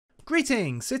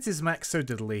Greetings, it is Max So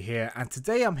Diddly here, and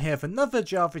today I'm here with another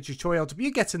Java tutorial to help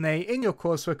you get an A in your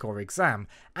coursework or exam.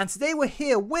 And today we're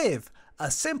here with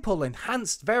a simple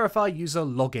enhanced verify user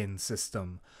login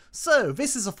system. So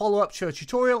this is a follow-up to a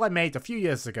tutorial I made a few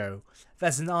years ago.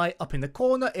 There's an eye up in the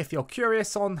corner if you're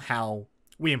curious on how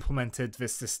we implemented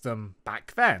this system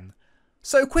back then.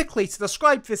 So quickly to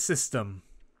describe this system.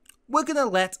 We're going to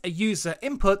let a user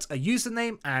input a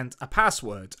username and a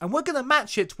password, and we're going to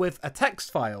match it with a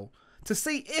text file to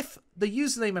see if the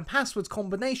username and password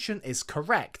combination is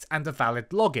correct and a valid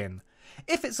login.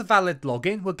 If it's a valid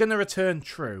login, we're going to return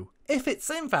true. If it's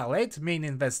invalid,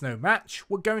 meaning there's no match,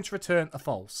 we're going to return a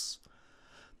false.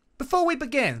 Before we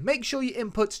begin, make sure you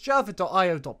input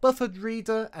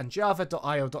java.io.bufferedReader and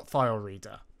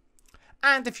java.io.fileReader.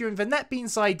 And if you're in the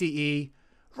NetBeans IDE,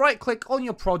 right-click on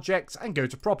your project and go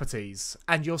to Properties,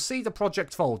 and you'll see the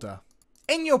project folder.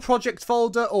 In your project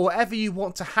folder, or wherever you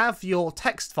want to have your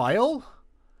text file,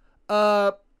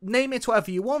 name it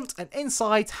whatever you want, and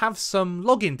inside have some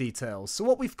login details. So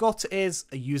what we've got is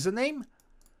a username,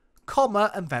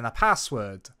 comma, and then a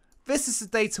password. This is the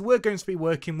data we're going to be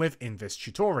working with in this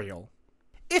tutorial.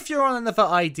 If you're on another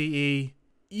IDE,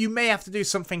 you may have to do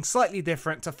something slightly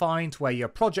different to find where your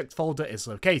project folder is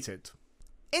located.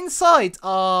 Inside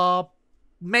our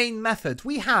main method,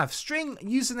 we have string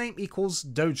username equals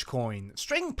Dogecoin,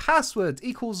 string password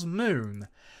equals moon,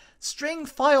 string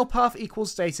file path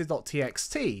equals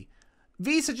data.txt.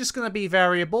 These are just going to be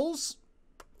variables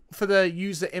for the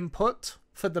user input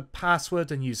for the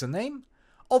password and username.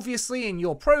 Obviously, in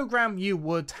your program, you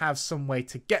would have some way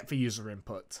to get the user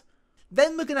input.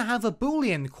 Then we're going to have a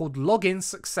boolean called login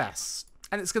success.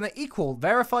 And it's going to equal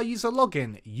verify user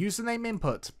login, username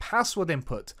input, password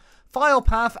input, file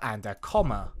path, and a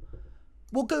comma.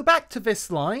 We'll go back to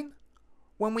this line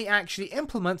when we actually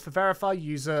implement the verify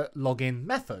user login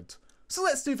method. So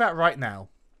let's do that right now.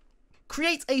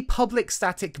 Create a public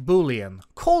static boolean.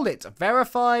 Call it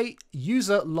verify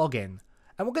user login.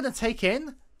 And we're going to take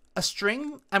in a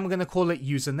string and we're going to call it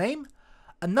username,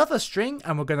 another string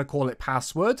and we're going to call it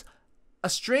password, a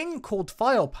string called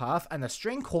file path, and a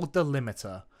string called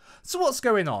delimiter. So what's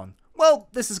going on? Well,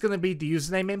 this is going to be the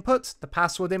username input, the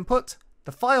password input,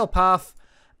 the file path,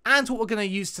 and what we're going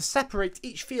to use to separate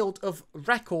each field of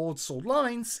records or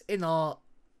lines in our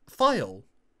file.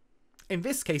 In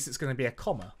this case, it's going to be a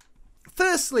comma.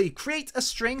 Firstly, create a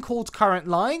string called current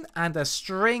line and a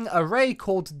string array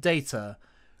called data.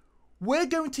 We're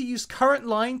going to use current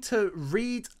line to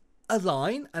read a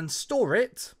line and store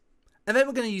it. And then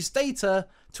we're going to use data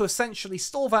to essentially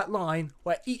store that line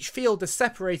where each field is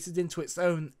separated into its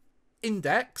own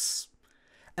index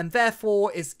and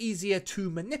therefore is easier to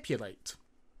manipulate.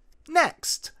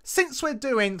 Next, since we're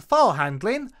doing file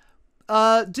handling,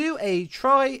 do a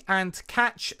try and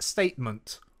catch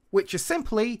statement, which is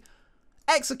simply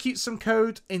execute some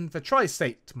code in the try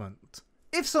statement.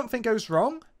 If something goes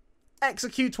wrong,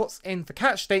 execute what's in the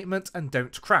catch statement and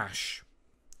don't crash.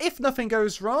 If nothing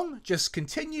goes wrong, just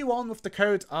continue on with the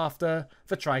code after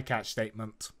the try-catch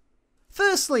statement.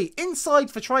 Firstly, inside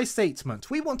the try statement,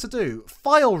 we want to do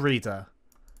file reader,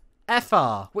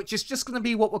 fr, which is just going to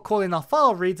be what we're calling our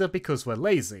file reader because we're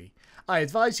lazy. I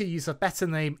advise you use a better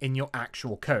name in your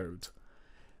actual code.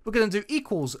 We're going to do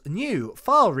equals new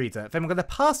file reader, then we're going to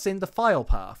pass in the file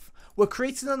path. We're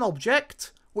creating an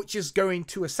object which is going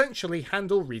to essentially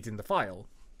handle reading the file.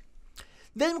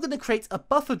 Then we're going to create a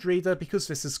buffered reader because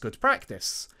this is good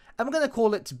practice. And we're going to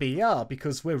call it BR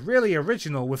because we're really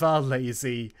original with our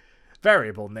lazy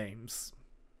variable names.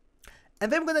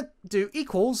 And then we're going to do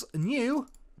equals new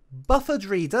buffered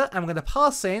reader and we're going to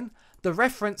pass in the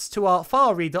reference to our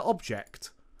file reader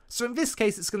object. So in this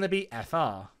case it's going to be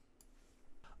fr.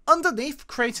 Underneath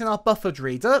creating our buffered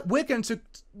reader, we're going to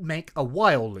make a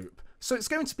while loop. So it's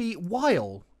going to be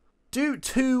while, do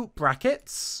 2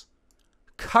 brackets,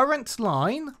 current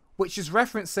line, which is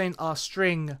referencing our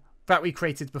string that we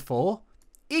created before,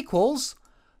 equals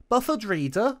buffered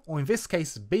reader, or in this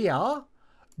case br,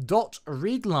 dot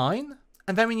readline,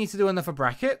 and then we need to do another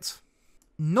bracket,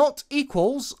 not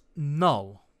equals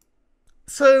null.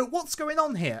 So what's going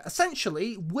on here?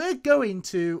 Essentially, we're going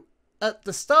to, at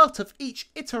the start of each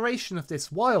iteration of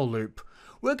this while loop,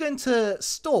 we're going to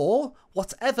store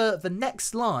whatever the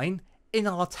next line in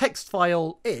our text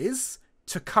file is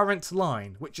to current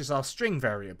line, which is our string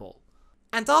variable.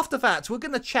 And after that, we're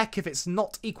going to check if it's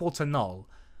not equal to null.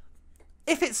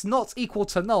 If it's not equal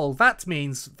to null, that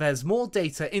means there's more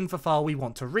data in the file we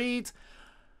want to read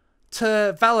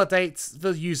to validate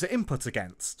the user input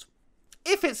against.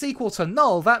 If it's equal to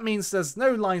null, that means there's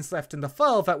no lines left in the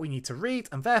file that we need to read,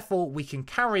 and therefore we can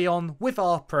carry on with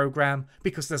our program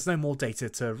because there's no more data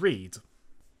to read.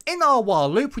 In our while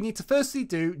loop, we need to firstly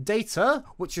do data,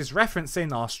 which is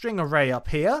referencing our string array up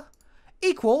here,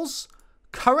 equals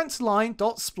current line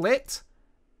dot split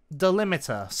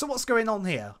delimiter. So what's going on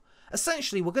here?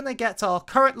 Essentially, we're going to get our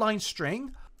current line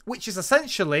string, which is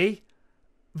essentially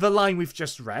the line we've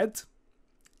just read,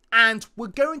 and we're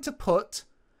going to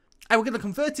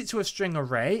convert it to a string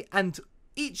array, and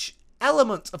each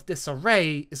element of this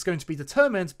array is going to be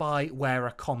determined by where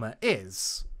a comma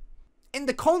is. In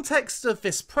the context of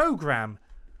this program,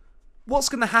 what's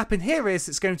going to happen here is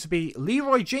it's going to be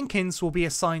Leroy Jenkins will be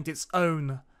assigned its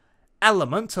own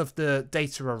element of the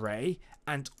data array,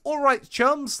 and alright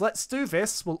chums, let's do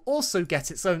this, will also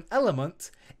get its own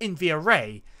element in the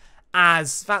array,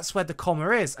 as that's where the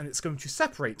comma is, and it's going to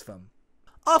separate them.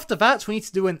 After that, we need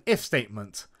to do an if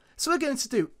statement. So we're going to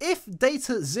do if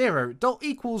data0 dot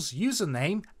equals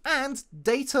username and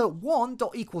data1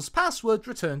 dot equals password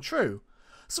return true.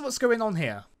 So what's going on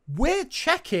here? We're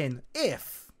checking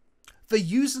if the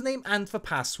username and the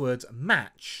password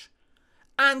match.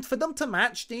 And for them to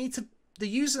match, the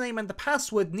username and the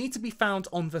password need to be found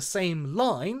on the same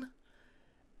line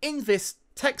in this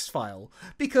text file.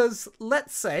 Because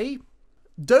let's say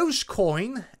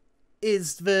Dogecoin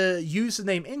is the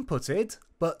username inputted,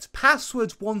 but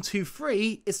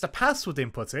password123 is the password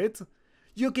inputted.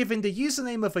 You're giving the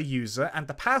username of a user and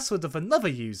the password of another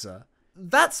user.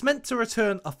 That's meant to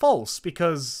return a false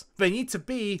because they need to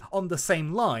be on the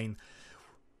same line.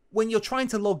 When you're trying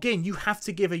to log in, you have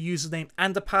to give a username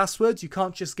and a password. You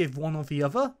can't just give one or the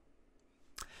other.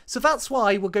 So that's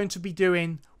why we're going to be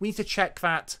we need to check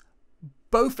that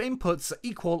both inputs are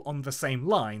equal on the same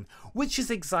line, which is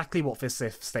exactly what this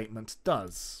if statement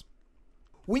does.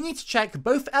 We need to check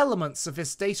both elements of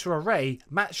this data array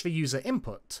match the user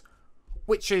input,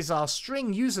 which is our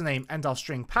string username and our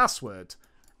string password.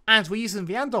 And we're using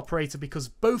the AND operator because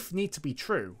both need to be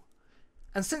true.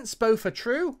 And since both are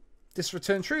true, this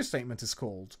return true statement is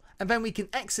called. And then we can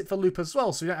exit the loop as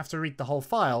well, so we don't have to read the whole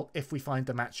file if we find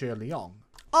a match early on.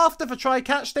 After the try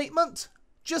catch statement,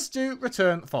 just do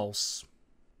return false.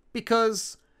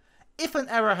 Because if an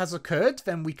error has occurred,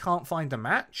 then we can't find a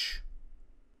match.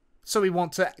 So we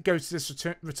want to go to this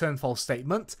return false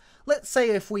statement. Let's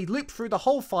say if we loop through the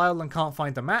whole file and can't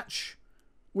find a match,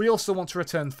 we also want to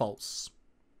return false.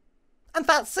 And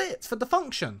that's it for the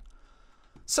function.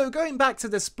 So going back to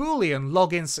this boolean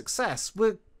login success,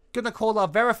 we're going to call our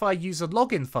verify user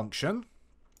login function.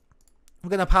 We're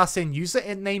going to pass in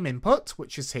user name input,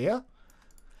 which is here,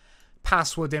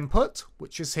 password input,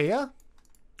 which is here,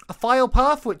 a file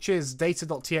path, which is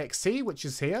data.txt, which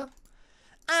is here,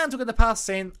 and we're going to pass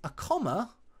in a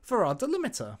comma for our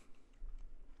delimiter.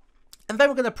 And then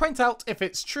we're going to print out if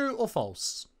it's true or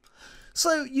false.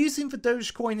 So using the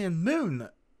Dogecoin and Moon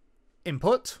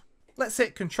input, let's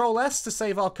hit Ctrl S to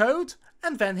save our code,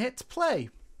 and then hit play.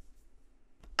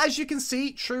 As you can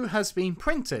see, true has been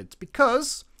printed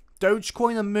because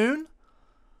Dogecoin and Moon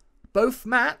both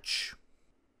match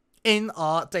in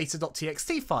our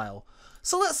data.txt file.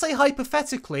 So let's say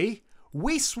hypothetically,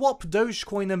 we swap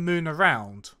Dogecoin and Moon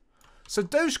around. So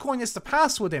Dogecoin is the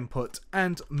password input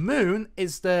and Moon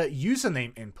is the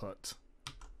username input.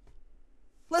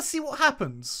 Let's see what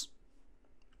happens.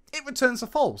 It returns a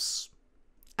false.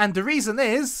 And the reason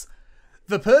is,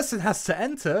 the person has to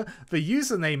enter the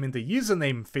username in the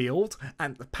username field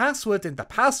and the password in the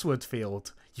password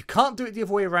field. You can't do it the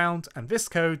other way around, and this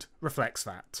code reflects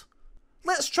that.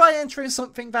 Let's try entering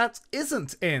something that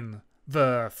isn't in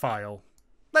the file.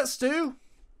 Let's do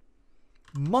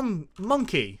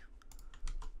monkey.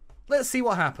 Let's see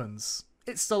what happens.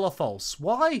 It's still a false.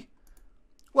 Why?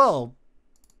 Well,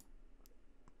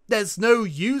 there's no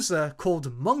user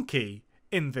called monkey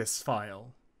in this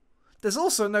file. There's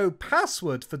also no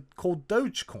password called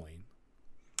Dogecoin.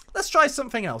 Let's try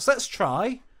something else. Let's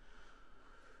try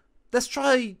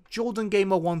Jordan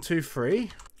Gamer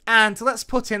 123 and let's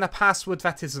put in a password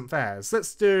that isn't theirs.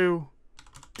 Let's do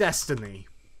Destiny.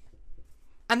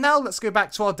 And now let's go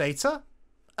back to our data.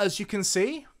 As you can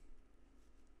see,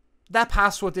 their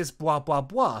password is blah blah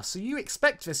blah, so you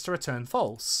expect this to return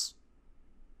false.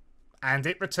 And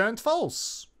it returned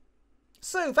false.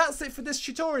 So that's it for this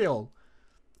tutorial.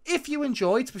 If you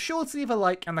enjoyed, be sure to leave a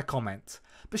like and a comment.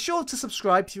 Be sure to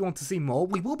subscribe if you want to see more.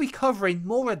 We will be covering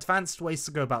more advanced ways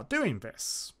to go about doing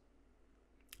this.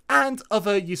 And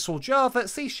other useful Java,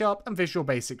 C# and Visual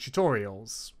Basic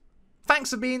tutorials. Thanks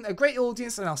for being a great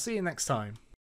audience, and I'll see you next time.